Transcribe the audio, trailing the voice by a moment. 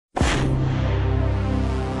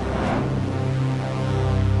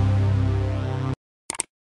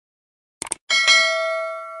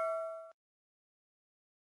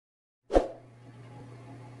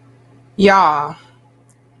Y'all,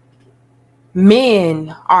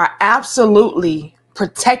 men are absolutely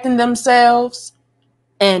protecting themselves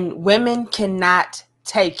and women cannot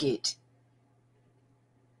take it.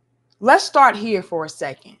 Let's start here for a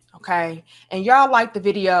second, okay? And y'all like the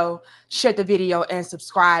video, share the video, and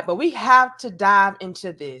subscribe, but we have to dive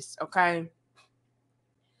into this, okay?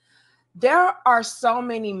 There are so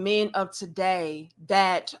many men of today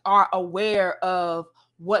that are aware of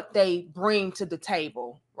what they bring to the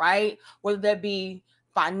table, right? Whether that be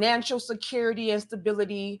financial security and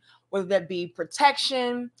stability, whether that be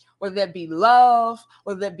protection, whether that be love,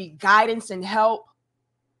 whether that be guidance and help.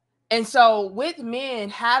 And so, with men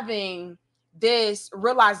having this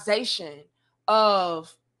realization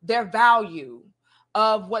of their value,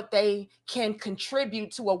 of what they can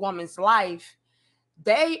contribute to a woman's life,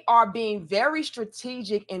 they are being very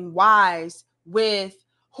strategic and wise with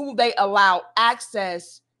who they allow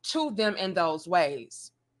access to them in those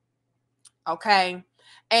ways. Okay.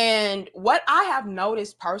 And what I have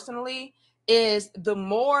noticed personally is the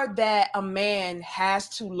more that a man has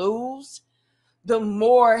to lose, the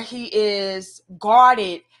more he is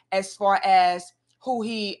guarded as far as who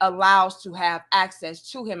he allows to have access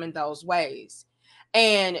to him in those ways.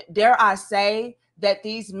 And dare I say that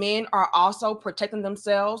these men are also protecting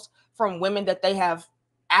themselves from women that they have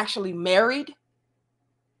actually married?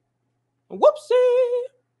 Whoopsie.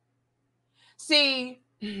 See,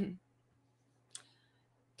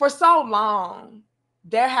 for so long,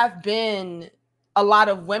 there have been a lot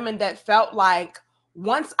of women that felt like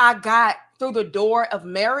once I got through the door of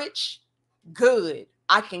marriage, good.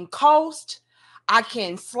 I can coast, I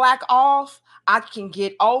can slack off, I can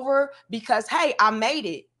get over because, hey, I made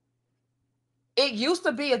it. It used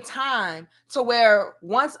to be a time to where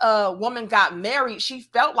once a woman got married, she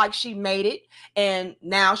felt like she made it, and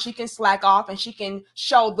now she can slack off and she can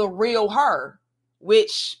show the real her,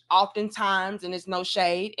 which oftentimes, and it's no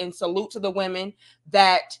shade, and salute to the women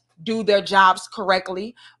that do their jobs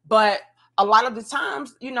correctly. But a lot of the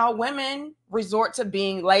times, women resort to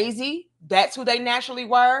being lazy. That's who they naturally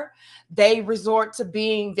were. They resort to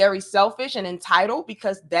being very selfish and entitled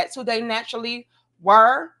because that's who they naturally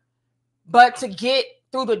were. But to get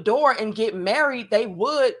through the door and get married, they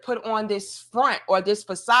would put on this front or this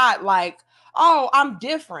facade like, oh, I'm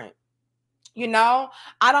different. I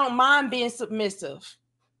don't mind being submissive,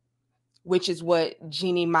 which is what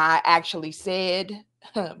Jeannie Mai actually said.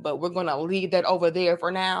 But we're going to leave that over there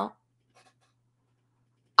for now.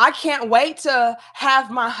 I can't wait to have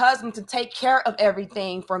my husband to take care of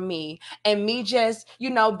everything for me and me just,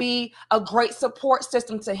 be a great support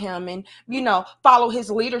system to him and, follow his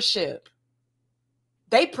leadership.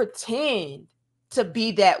 They pretend to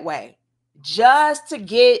be that way just to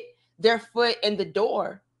get their foot in the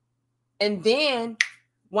door. And then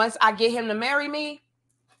once I get him to marry me,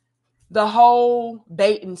 the whole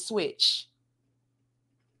bait and switch.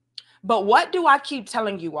 But what do I keep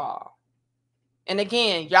telling you all? And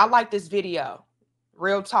again, y'all like this video,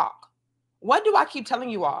 real talk. What do I keep telling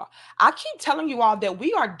you all? I keep telling you all that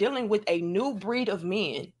we are dealing with a new breed of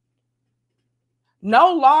men.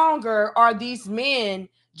 No longer are these men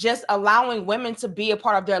just allowing women to be a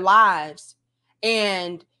part of their lives.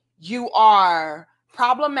 And you are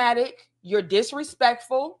problematic, you're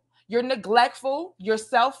disrespectful, you're neglectful, you're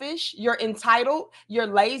selfish, you're entitled, you're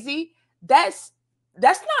lazy. That's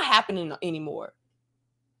not happening anymore.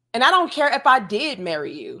 And I don't care if I did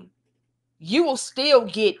marry you. You will still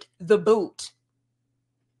get the boot.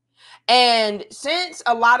 And since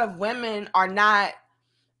a lot of women are not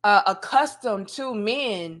accustomed to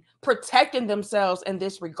men protecting themselves in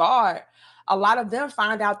this regard, a lot of them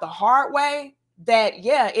find out the hard way that,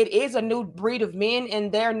 yeah, it is a new breed of men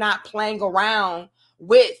and they're not playing around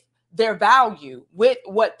with their value, with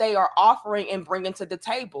what they are offering and bringing to the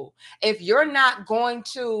table. If you're not going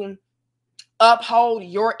to uphold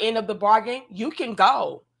your end of the bargain, you can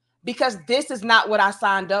go because this is not what I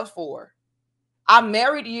signed up for. I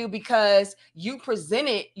married you because you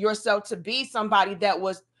presented yourself to be somebody that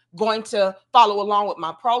was going to follow along with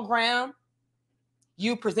my program.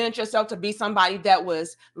 You presented yourself to be somebody that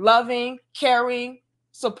was loving, caring,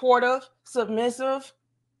 supportive, submissive.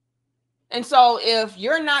 And so if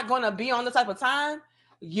you're not going to be on the type of time,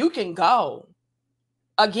 you can go.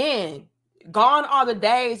 Again, gone are the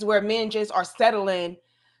days where men just are settling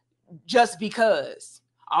just because.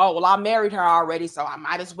 Oh, well, I married her already, so I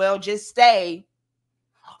might as well just stay.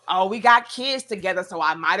 Oh, we got kids together, so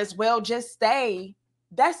I might as well just stay.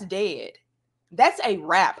 That's dead. That's a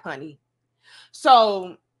wrap, honey.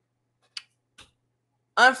 So,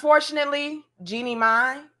 unfortunately, Jeannie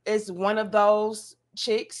Mai is one of those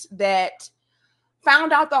chicks that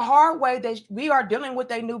found out the hard way that we are dealing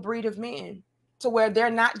with a new breed of men, to where they're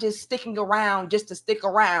not just sticking around just to stick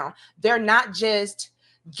around. They're not just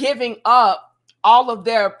giving up all of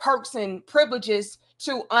their perks and privileges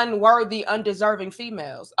to unworthy, undeserving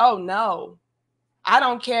females. Oh no, I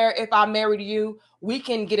don't care if I married you. We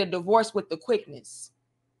can get a divorce with the quickness.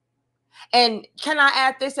 And can I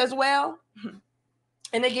add this as well?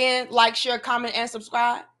 And again, like, share, comment, and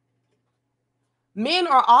subscribe. Men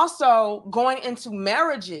are also going into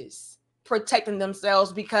marriages protecting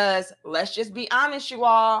themselves, because let's just be honest, you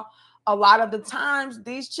all, a lot of the times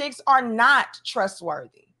these chicks are not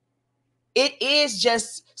trustworthy. It is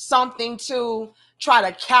just something to try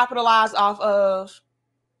to capitalize off of,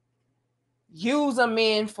 use the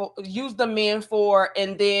men for,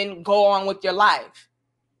 and then go on with your life.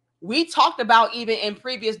 We talked about, even in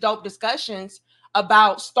previous dope discussions,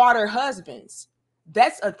 about starter husbands.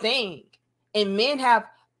 That's a thing. And men have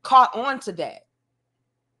caught on to that.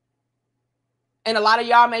 And a lot of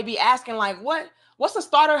y'all may be asking, like, what's a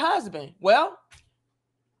starter husband? Well,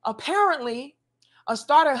 apparently, a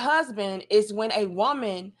starter husband is when a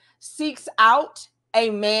woman seeks out a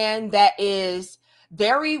man that is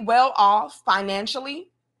very well off financially,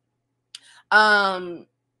 and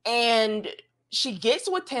she gets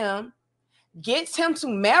with him, gets him to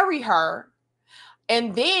marry her,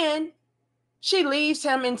 and then she leaves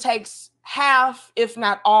him and takes half, if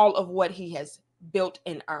not all, of what he has built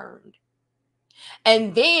and earned.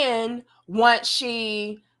 And then once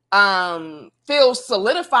she feels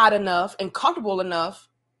solidified enough and comfortable enough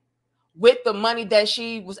with the money that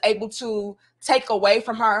she was able to take away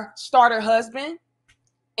from her starter husband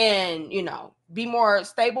and, be more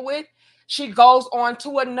stable with, she goes on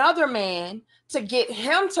to another man to get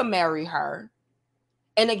him to marry her.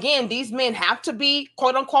 And again, these men have to be,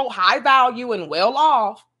 quote unquote, high value and well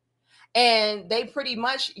off. And they pretty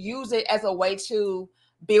much use it as a way to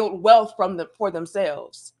build wealth for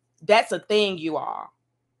themselves. That's a thing, you all.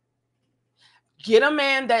 Get a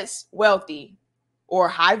man that's wealthy or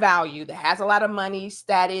high value, that has a lot of money,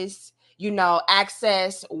 status,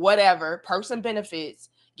 access, whatever, perks and benefits.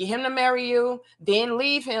 Get him to marry you, then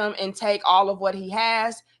leave him and take all of what he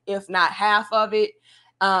has, if not half of it.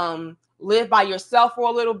 Live by yourself for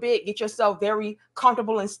a little bit, get yourself very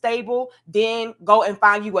comfortable and stable, then go and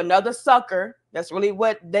find you another sucker. That's really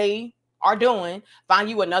what they are doing. Find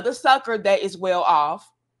you another sucker that is well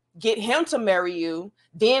off, get him to marry you,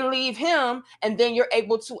 then leave him, and then you're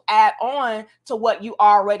able to add on to what you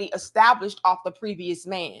already established off the previous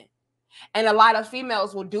man. And a lot of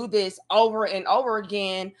females will do this over and over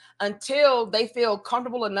again until they feel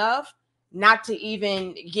comfortable enough not to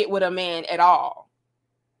even get with a man at all.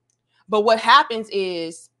 But what happens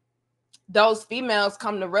is those females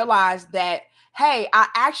come to realize that, hey, I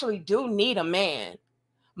actually do need a man.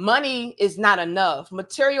 Money is not enough.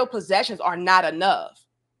 Material possessions are not enough.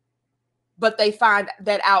 But they find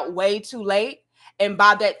that out way too late. And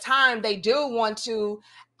by that time, they do want to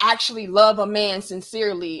actually love a man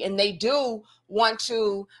sincerely. And they do want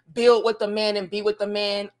to build with the man and be with the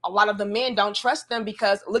man. A lot of the men don't trust them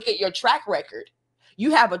because look at your track record.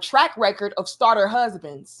 You have a track record of starter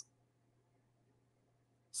husbands.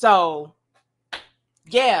 So,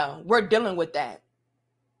 yeah, we're dealing with that.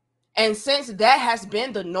 And since that has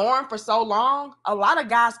been the norm for so long, a lot of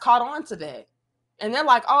guys caught on to that. And they're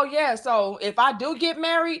like, oh, yeah, so if I do get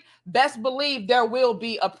married, best believe there will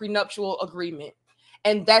be a prenuptial agreement.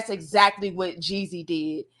 And that's exactly what Jeezy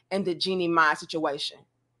did in the Jeannie Mai situation.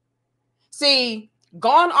 See,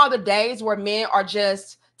 gone are the days where men are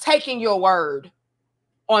just taking your word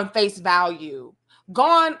on face value.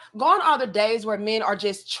 Gone are the days where men are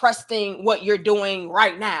just trusting what you're doing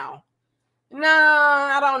right now. No,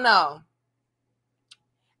 I don't know.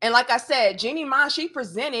 And like I said, Jeannie Mai, she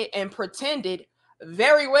presented and pretended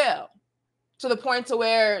very well, to the point to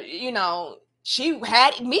where, she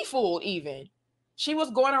had me fooled even. She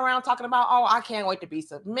was going around talking about, oh, I can't wait to be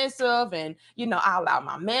submissive, and, I allow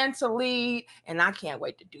my man to lead, and I can't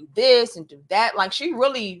wait to do this and do that. Like, she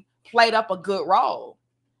really played up a good role.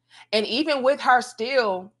 And even with her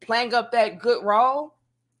still playing up that good role,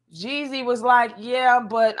 Jeezy was like, yeah,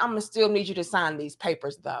 but I'm going to still need you to sign these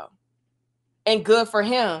papers, though. And good for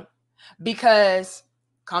him, because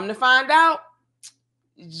come to find out,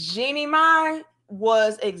 Jeannie Mai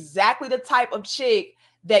was exactly the type of chick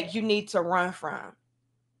that you need to run from.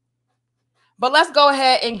 But let's go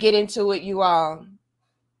ahead and get into it, you all.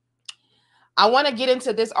 I want to get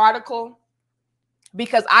into this article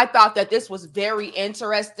because I thought that this was very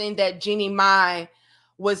interesting, that Jeannie Mai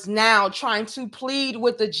was now trying to plead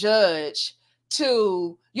with the judge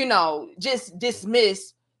to, just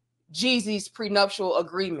dismiss Jeezy's prenuptial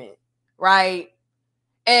agreement, right?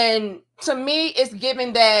 And to me, it's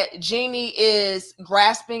given that Jeannie is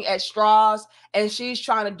grasping at straws and she's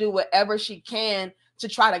trying to do whatever she can to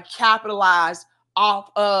try to capitalize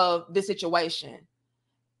off of the situation.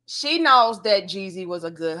 She knows that Jeezy was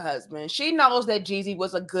a good husband. She knows that Jeezy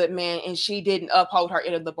was a good man and she didn't uphold her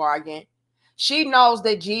end of the bargain. She knows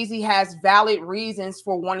that Jeezy has valid reasons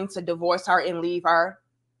for wanting to divorce her and leave her.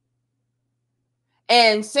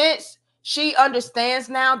 And since she understands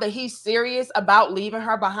now that he's serious about leaving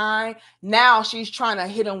her behind, now she's trying to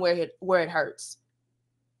hit him where it hurts.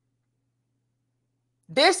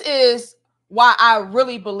 This is why I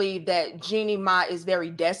really believe that Jeannie Mai is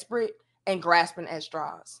very desperate and grasping at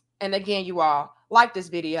straws. And again, you all, like this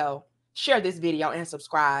video, share this video, and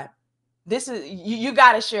subscribe. This is you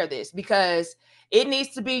got to share this because it needs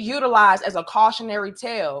to be utilized as a cautionary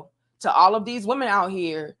tale to all of these women out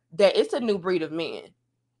here that it's a new breed of men.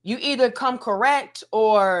 You either come correct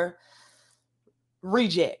or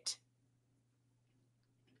reject.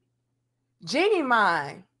 Jeannie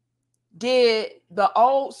Mai did the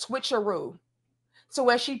old switcheroo to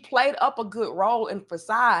where she played up a good role in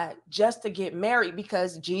Facade just to get married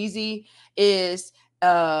because Jeezy is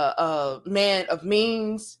a man of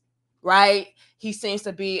means, right? He seems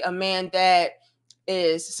to be a man that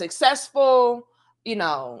is successful, you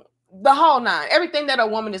know, the whole nine. Everything that a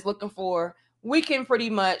woman is looking for, we can pretty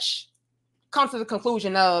much come to the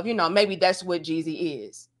conclusion of, you know, maybe that's what Jeezy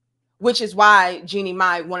is, which is why Jeannie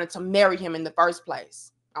Mai wanted to marry him in the first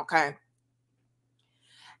place. Okay.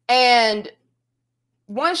 And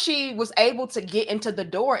once she was able to get into the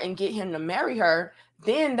door and get him to marry her,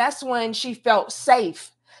 then that's when she felt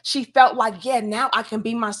safe. She felt like, yeah, now I can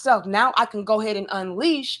be myself. Now I can go ahead and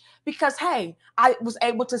unleash because, hey, I was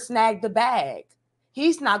able to snag the bag.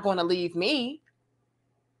 He's not going to leave me.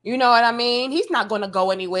 You know what I mean? He's not going to go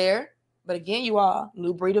anywhere. But again, you are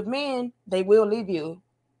new breed of men. They will leave you.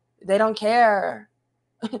 They don't care.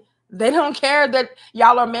 They don't care that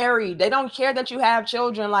y'all are married. They don't care that you have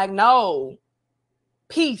children. Like, no.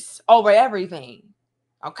 Peace over everything.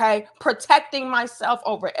 Okay. Protecting myself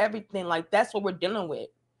over everything. Like, that's what we're dealing with.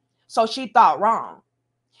 So she thought wrong.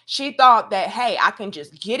 She thought that, hey, I can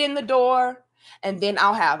just get in the door and then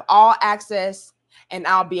I'll have all access and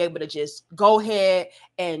I'll be able to just go ahead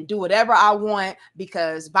and do whatever I want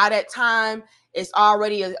because by that time it's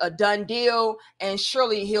already a done deal and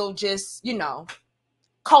surely he'll just, you know,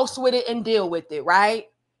 coast with it and deal with it, right?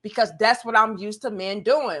 Because that's what I'm used to men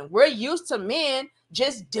doing. We're used to men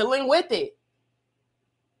just dealing with it.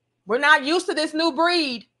 We're not used to this new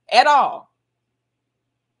breed at all.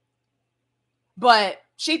 But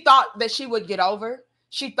she thought that she would get over.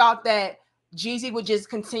 She thought that Jeezy would just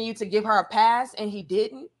continue to give her a pass, and he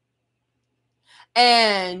didn't.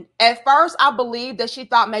 And at first, I believed that she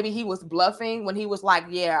thought maybe he was bluffing when he was like,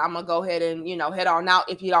 yeah, I'm going to go ahead and, you know, head on out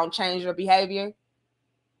if you don't change your behavior.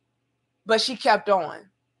 But she kept on.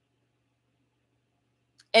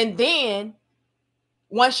 And then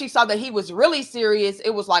once she saw that he was really serious,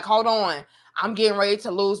 it was like, hold on. I'm getting ready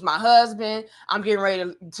to lose my husband. I'm getting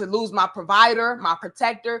ready to lose my provider, my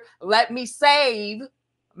protector. Let me save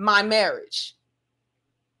my marriage.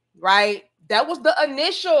 Right? That was the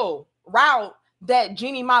initial route that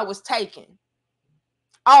Jeannie Mai was taking.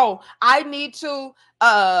 Oh, I need to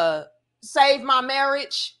save my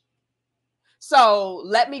marriage. So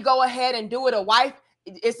let me go ahead and do what a wife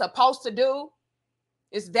is supposed to do.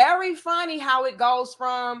 It's very funny how it goes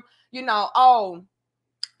from, you know, oh,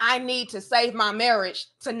 I need to save my marriage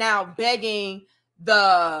to now begging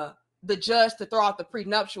the judge to throw out the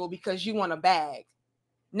prenuptial because you want a bag.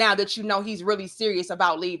 Now that you know he's really serious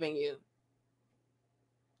about leaving you.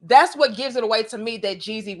 That's what gives it away to me that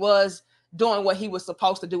Jeezy was doing what he was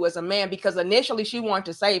supposed to do as a man because initially she wanted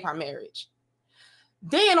to save her marriage.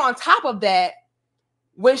 Then on top of that,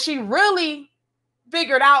 when she really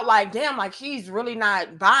figured out like, damn, like he's really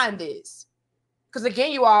not buying this. Because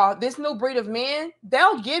again, you all, this new breed of men,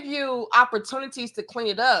 they'll give you opportunities to clean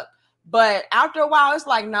it up. But after a while, it's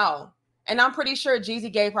like, no. And I'm pretty sure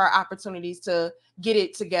Jeezy gave her opportunities to get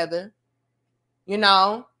it together, you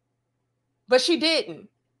know, but she didn't.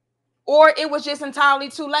 Or it was just entirely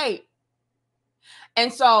too late.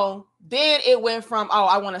 And so then it went from, oh,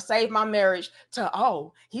 I want to save my marriage to,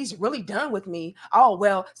 oh, he's really done with me. Oh,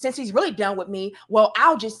 well, since he's really done with me, well,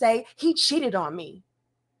 I'll just say he cheated on me.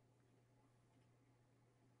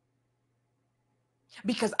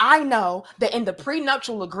 Because I know that in the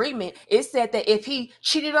prenuptial agreement, it said that if he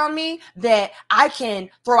cheated on me, that I can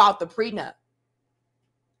throw out the prenup.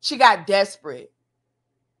 She got desperate.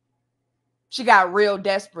 She got real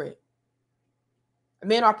desperate.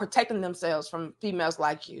 Men are protecting themselves from females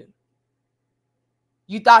like you.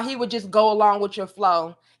 You thought he would just go along with your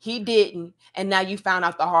flow. He didn't. And now you found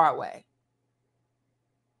out the hard way.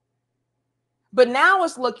 But now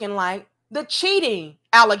it's looking like the cheating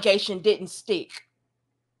allegation didn't stick.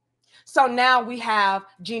 So now we have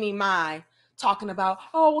Jeannie Mai talking about,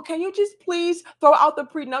 oh, well, can you just please throw out the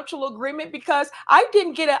prenuptial agreement, because I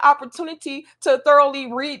didn't get an opportunity to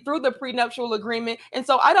thoroughly read through the prenuptial agreement. And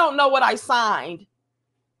so I don't know what I signed.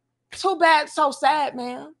 Too bad, so sad,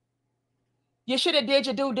 man. You should have did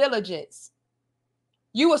your due diligence.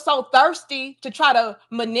 You were so thirsty to try to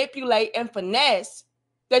manipulate and finesse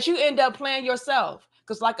that you end up playing yourself.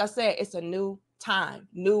 Because like I said, it's a new time,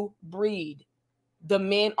 new breed. The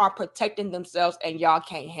men are protecting themselves and y'all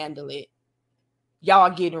can't handle it. Y'all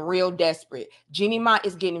are getting real desperate. Jeannie Mai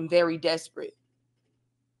is getting very desperate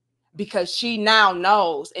because she now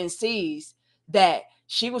knows and sees that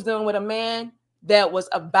she was dealing with a man that was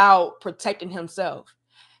about protecting himself.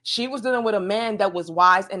 She was dealing with a man that was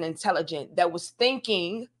wise and intelligent, that was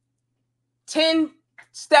thinking 10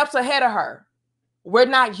 steps ahead of her. We're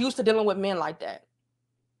not used to dealing with men like that.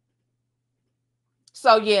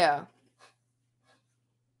 So yeah,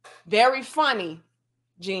 very funny,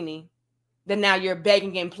 Jeannie, that now you're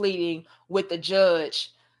begging and pleading with the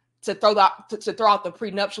judge to throw out the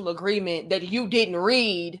prenuptial agreement that you didn't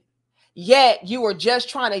read, yet you were just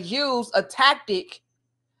trying to use a tactic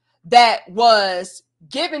that was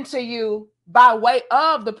given to you by way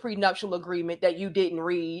of the prenuptial agreement that you didn't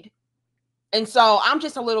read. And so I'm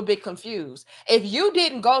just a little bit confused. If you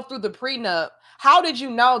didn't go through the prenup, how did you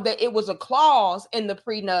know that it was a clause in the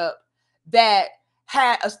prenup that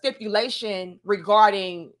had a stipulation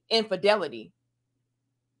regarding infidelity?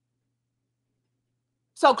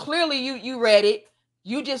 So clearly you read it.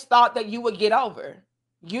 You just thought that you would get over.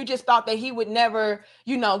 You just thought that he would never,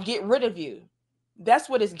 get rid of you. That's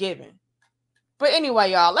what it's given. But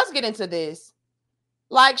anyway, y'all, let's get into this.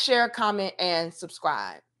 Like, share, comment, and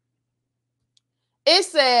subscribe. It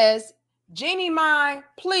says, Jeannie Mai,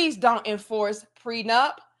 please don't enforce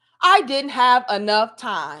prenup. I didn't have enough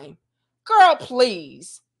time. Girl,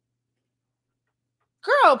 please.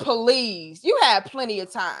 Girl, please. You had plenty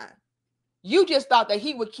of time. You just thought that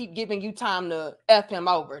he would keep giving you time to F him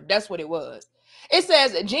over. That's what it was. It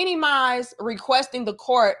says, Jeannie Mai's requesting the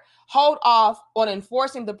court hold off on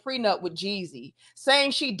enforcing the prenup with Jeezy,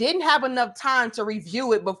 saying she didn't have enough time to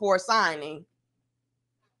review it before signing.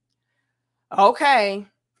 Okay.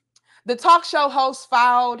 The talk show host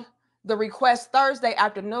filed the request Thursday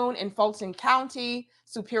afternoon in Fulton County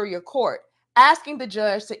Superior Court, asking the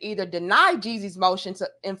judge to either deny Jeezy's motion to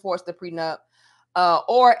enforce the prenup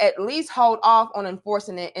or at least hold off on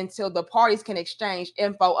enforcing it until the parties can exchange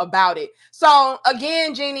info about it. So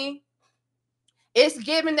again, Jeannie, it's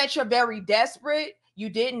given that you're very desperate. You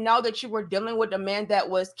didn't know that you were dealing with a man that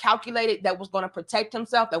was calculated, that was going to protect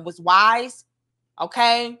himself, that was wise,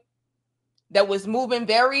 okay? That was moving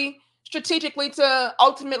very strategically to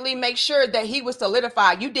ultimately make sure that he was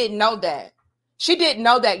solidified. You didn't know that. She didn't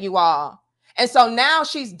know that, you all. And so now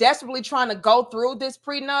she's desperately trying to go through this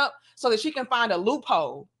prenup so that she can find a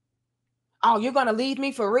loophole. Oh, you're going to leave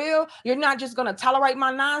me for real? You're not just going to tolerate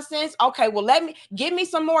my nonsense? Okay, well, give me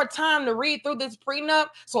some more time to read through this prenup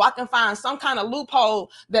so I can find some kind of loophole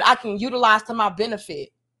that I can utilize to my benefit.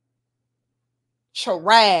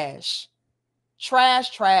 Trash. Trash,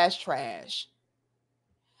 trash, trash.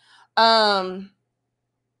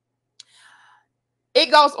 It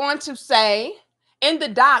goes on to say, in the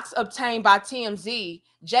docs obtained by TMZ,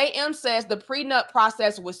 JM says the prenup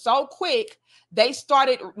process was so quick, they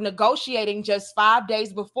started negotiating just 5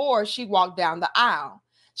 days before she walked down the aisle.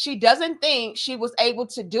 She doesn't think she was able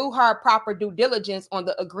to do her proper due diligence on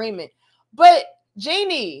the agreement. But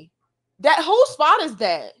Jeannie, whose fault is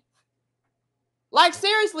that? Like,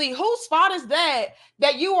 seriously, whose fault is that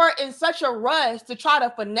you are in such a rush to try to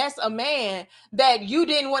finesse a man that you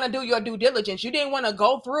didn't want to do your due diligence? You didn't want to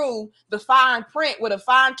go through the fine print with a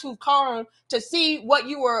fine-tooth comb to see what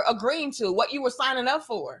you were agreeing to, what you were signing up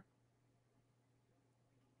for.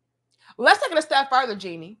 Let's take it a step further,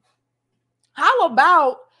 Jeannie. How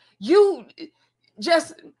about you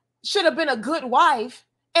just should have been a good wife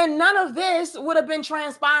and none of this would have been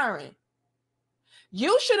transpiring?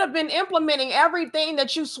 You should have been implementing everything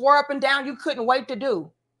that you swore up and down you couldn't wait to do.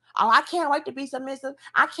 Oh, I can't wait to be submissive.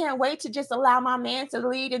 I can't wait to just allow my man to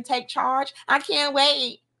lead and take charge. I can't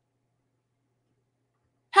wait.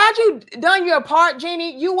 Had you done your part,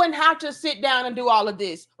 Jeannie, you wouldn't have to sit down and do all of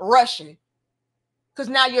this rushing. Because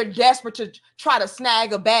now you're desperate to try to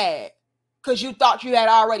snag a bag because you thought you had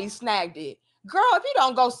already snagged it. Girl, if you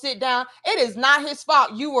don't go sit down, it is not his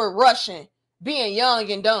fault you were rushing, being young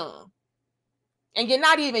and dumb. And you're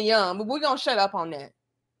not even young, but we're going to shut up on that.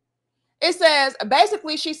 It says,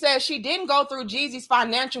 basically, she says she didn't go through Jeezy's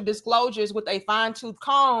financial disclosures with a fine-tooth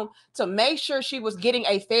comb to make sure she was getting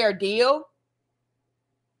a fair deal.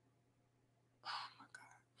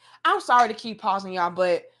 I'm sorry to keep pausing, y'all,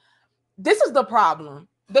 but this is the problem.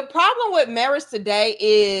 The problem with marriage today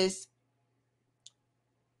is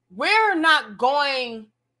we're not going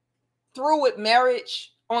through with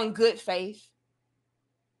marriage on good faith.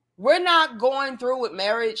 We're not going through with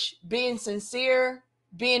marriage being sincere,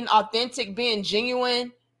 being authentic, being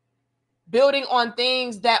genuine, building on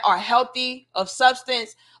things that are healthy, of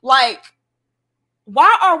substance. Like,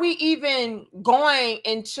 why are we even going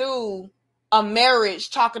into a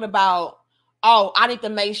marriage talking about, oh, I need to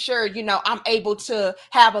make sure, I'm able to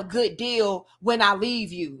have a good deal when I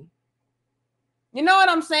leave you? You know what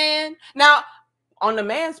I'm saying? Now, on the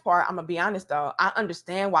man's part, I'm going to be honest, though. I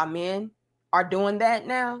understand why men are doing that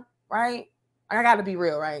now, right? I got to be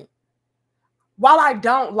real, right? While I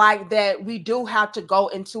don't like that we do have to go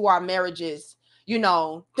into our marriages,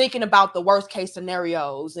 thinking about the worst case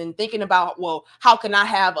scenarios and thinking about, well, how can I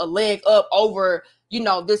have a leg up over,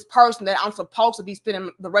 this person that I'm supposed to be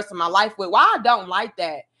spending the rest of my life with? Why I don't like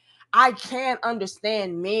that, I can't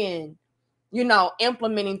understand men,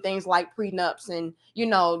 implementing things like prenups and,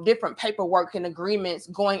 different paperwork and agreements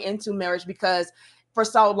going into marriage, because for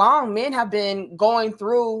so long, men have been going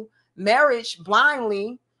through marriage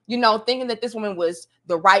blindly, thinking that this woman was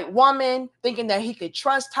the right woman, thinking that he could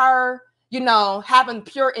trust her, having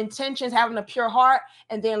pure intentions, having a pure heart.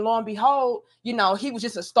 And then lo and behold, he was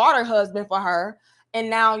just a starter husband for her. And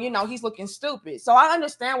now, he's looking stupid. So I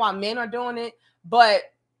understand why men are doing it. But,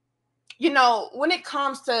 when it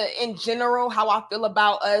comes to, in general, how I feel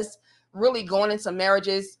about us really going into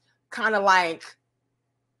marriages, kind of like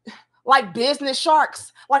business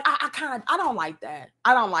sharks, like I don't like that.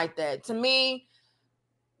 I don't like that. To me,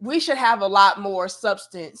 we should have a lot more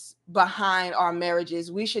substance behind our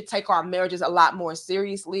marriages. We should take our marriages a lot more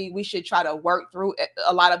seriously. We should try to work through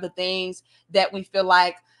a lot of the things that we feel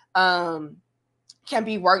like can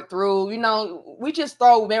be worked through. We just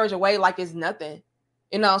throw marriage away like it's nothing.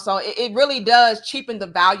 So it really does cheapen the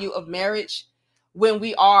value of marriage when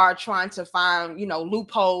we are trying to find,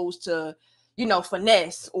 loopholes to,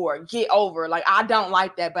 finesse or get over. Like, I don't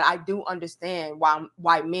like that, but I do understand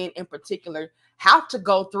why men in particular have to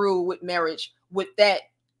go through with marriage with that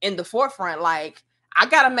in the forefront. Like, I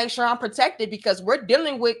got to make sure I'm protected because we're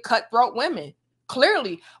dealing with cutthroat women.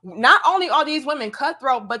 Clearly, not only are these women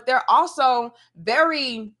cutthroat, but they're also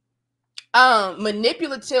very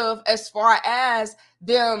manipulative as far as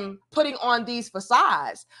them putting on these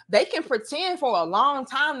facades. They can pretend for a long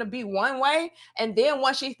time to be one way, and then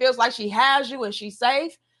once she feels like she has you and she's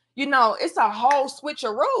safe, it's a whole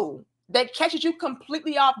switcheroo that catches you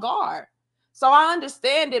completely off guard. So I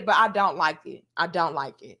understand it, but I don't like it. I don't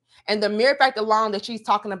like it. And the mere fact alone that she's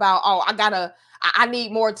talking about, oh, I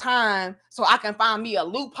need more time so I can find me a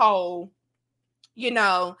loophole,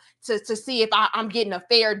 to see if I'm getting a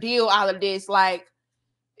fair deal out of this. Like,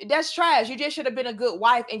 that's trash. You just should have been a good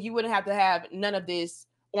wife and you wouldn't have to have none of this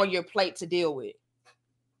on your plate to deal with.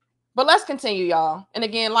 But let's continue, y'all. And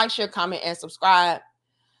again, like, share, comment, and subscribe.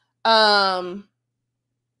 But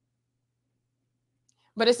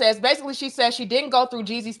it says, basically, she says she didn't go through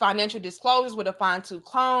Jeezy's financial disclosures with a fine-tooth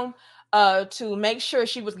comb to make sure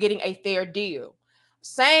she was getting a fair deal,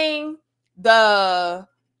 saying the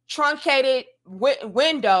truncated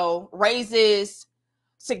window raises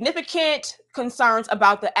significant concerns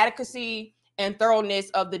about the adequacy and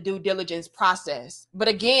thoroughness of the due diligence process. But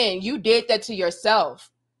again, you did that to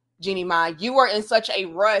yourself, Jeannie Mai. You were in such a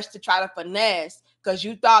rush to try to finesse because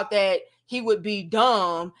you thought that he would be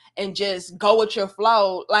dumb and just go with your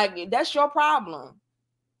flow. Like, that's your problem.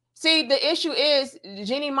 See, the issue is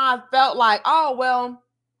Jeannie Mai felt like, oh, well,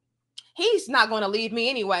 he's not going to leave me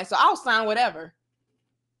anyway, so I'll sign whatever.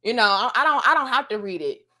 I don't have to read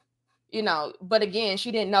it. But again,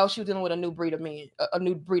 she didn't know she was dealing with a new breed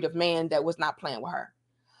of man that was not playing with her.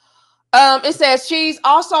 It says she's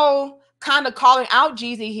also kind of calling out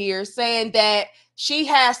Jeezy here, saying that she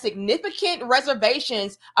has significant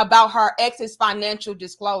reservations about her ex's financial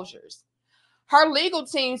disclosures. Her legal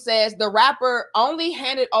team says the rapper only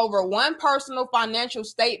handed over one personal financial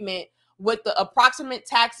statement with the approximate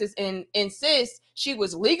taxes and insists she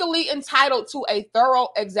was legally entitled to a thorough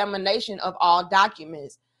examination of all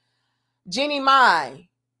documents. Jeannie Mai,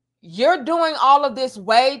 you're doing all of this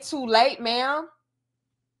way too late, ma'am.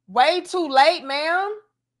 Way too late, ma'am.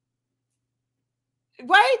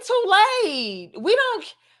 Way too late. We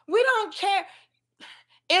don't care.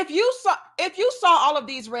 If you saw all of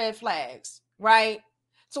these red flags, right?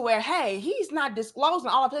 to where, hey, he's not disclosing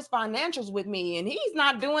all of his financials with me, and he's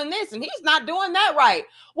not doing this, and he's not doing that right.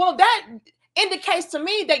 Well, that indicates to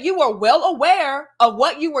me that you were well aware of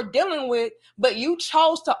what you were dealing with, but you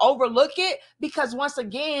chose to overlook it because, once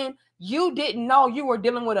again, you didn't know you were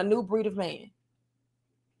dealing with a new breed of man.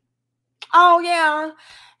 Oh, yeah,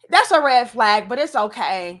 that's a red flag, but it's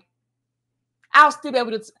okay. I'll still be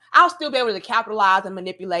able to capitalize and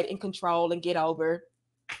manipulate and control and get over,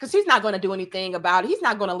 because he's not going to do anything about it. He's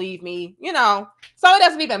not going to leave me, So it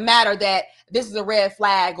doesn't even matter that this is a red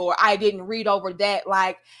flag or I didn't read over that.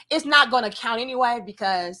 Like, it's not going to count anyway,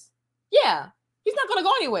 because, yeah, he's not going to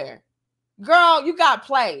go anywhere. Girl, you got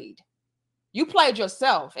played. You played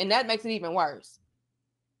yourself, and that makes it even worse.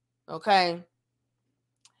 Okay.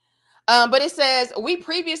 But it says, we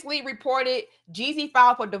previously reported Jeezy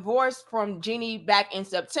filed for divorce from Jeannie back in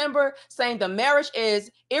September, saying the marriage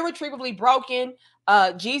is irretrievably broken.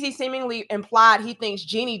 Jeezy seemingly implied he thinks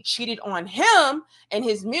Jeannie cheated on him and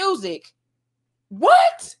his music.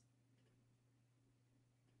 What?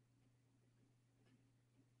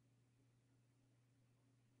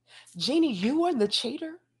 Jeannie, you are the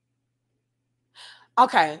cheater?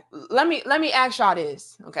 Okay, let me ask y'all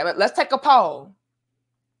this. Okay, but let's take a poll.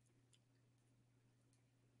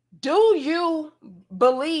 Do you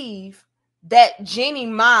believe that Jeannie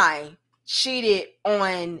Mai cheated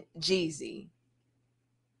on Jeezy?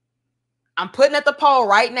 I'm putting at the poll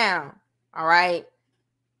right now. All right.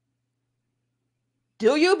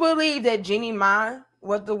 Do you believe that Jeannie Mai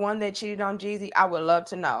was the one that cheated on Jeezy? I would love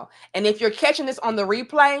to know. And if you're catching this on the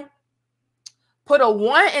replay, put a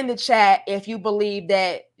 1 in the chat if you believe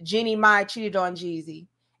that Jeannie Mai cheated on Jeezy,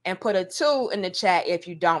 and put a 2 in the chat if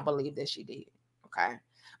you don't believe that she did. Okay.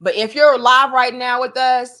 But if you're live right now with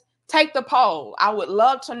us, take the poll. I would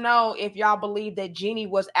love to know if y'all believe that Jeannie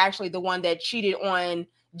was actually the one that cheated on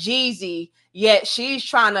Jeezy, yet she's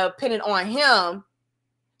trying to pin it on him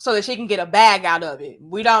so that she can get a bag out of it.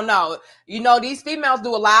 We don't know. These females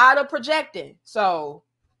do a lot of projecting. So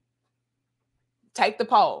take the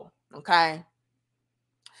poll, okay?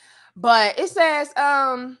 But it says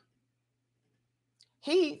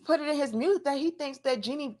he put it in his music that he thinks that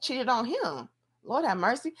Jeannie cheated on him. Lord have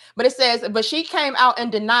mercy. But it says, but she came out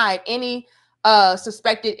and denied any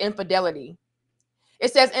suspected infidelity.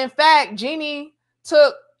 It says, in fact, Jeannie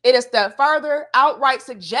took it a step further, outright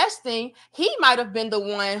suggesting he might have been the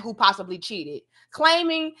one who possibly cheated,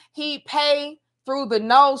 claiming he paid through the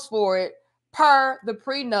nose for it per the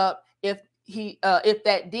prenup if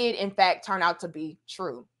that did in fact turn out to be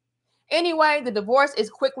true. Anyway, the divorce is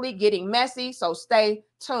quickly getting messy, so stay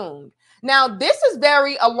tuned. Now, this is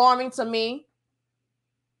very alarming to me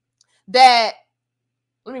that,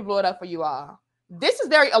 let me blow it up for you all. This is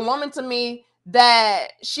very alarming to me that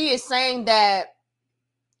she is saying that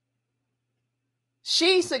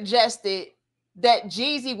she suggested that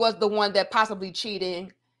Jeezy was the one that possibly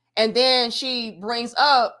cheated. And then she brings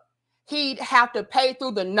up he'd have to pay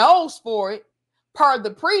through the nose for it per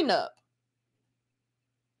the prenup.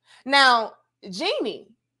 Now, Jeannie,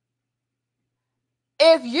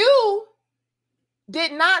 if you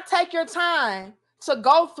did not take your time to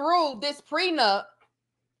go through this prenup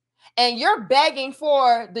and you're begging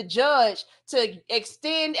for the judge to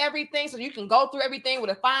extend everything so you can go through everything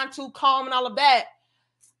with a fine-tooth comb and all of that,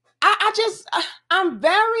 I'm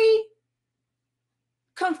very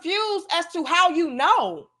confused as to how you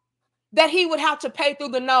know that he would have to pay through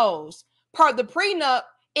the nose per the prenup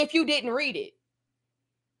if you didn't read it.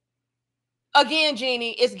 Again,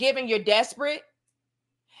 Jeannie, it's giving you're desperate.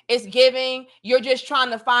 It's giving you're just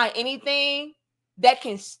trying to find anything that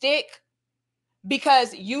can stick,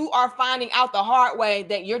 because you are finding out the hard way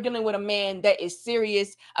that you're dealing with a man that is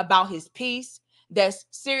serious about his peace, that's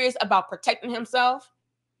serious about protecting himself.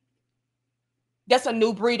 That's a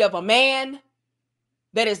new breed of a man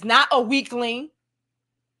that is not a weakling,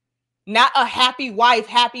 not a happy wife,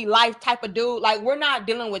 happy life type of dude. Like, we're not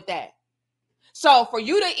dealing with that. So for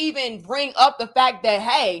you to even bring up the fact that,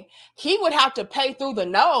 hey, he would have to pay through the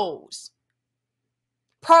nose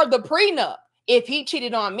per the prenup if he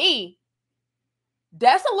cheated on me,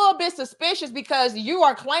 that's a little bit suspicious, because you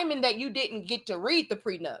are claiming that you didn't get to read the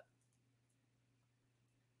prenup.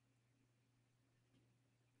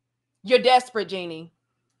 You're desperate, Jeannie.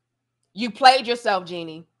 You played yourself,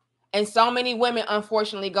 Jeannie. And so many women,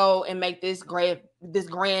 unfortunately, go and make this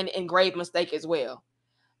grand and grave mistake as well.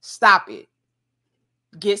 Stop it.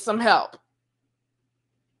 Get some help.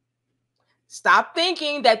 Stop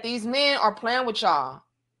thinking that these men are playing with y'all.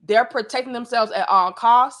 They're protecting themselves at all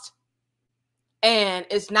costs. And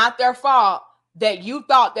it's not their fault that you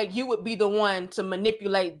thought that you would be the one to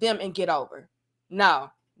manipulate them and get over. No,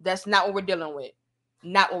 that's not what we're dealing with.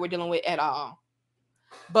 Not what we're dealing with at all.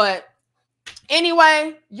 But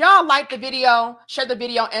anyway, y'all like the video, share the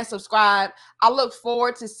video, and subscribe. I look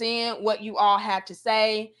forward to seeing what you all have to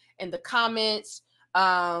say in the comments.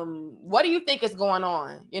 What do you think is going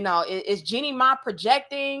on? You know, is Jeannie Mai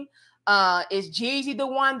projecting? Is Jeezy the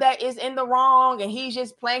one that is in the wrong and he's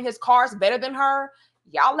just playing his cards better than her?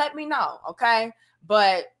 Y'all let me know, okay?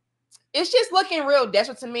 But it's just looking real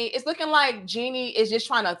desperate to me. It's looking like Jeannie is just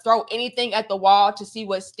trying to throw anything at the wall to see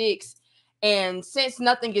what sticks. And since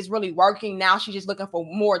nothing is really working, now she's just looking for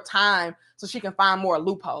more time so she can find more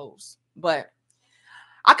loopholes. But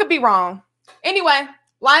I could be wrong. Anyway,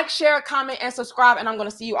 like, share, comment, and subscribe. And I'm going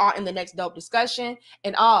to see you all in the next dope discussion.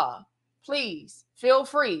 And please feel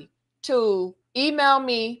free to email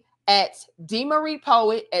me at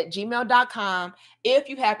dmariepoet@gmail.com if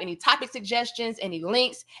you have any topic suggestions, any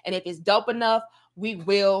links, and if it's dope enough, we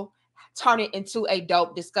will turn it into a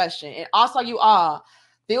dope discussion. And also, you all,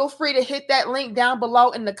 feel free to hit that link down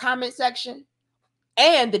below in the comment section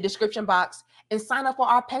and the description box and sign up for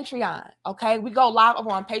our Patreon. Okay, we go live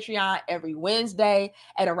over on Patreon every Wednesday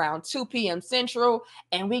at around 2 p.m. Central,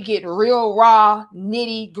 and we get real raw,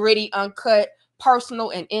 nitty gritty, uncut,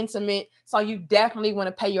 personal, and intimate. So you definitely want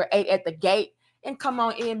to pay your 8 at the gate and come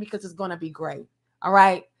on in because it's going to be great. All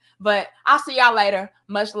right. But I'll see y'all later.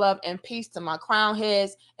 Much love and peace to my crown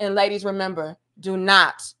heads. And ladies, remember, do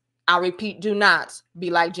not, I repeat, do not be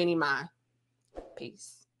like Jeannie Mai.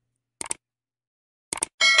 Peace.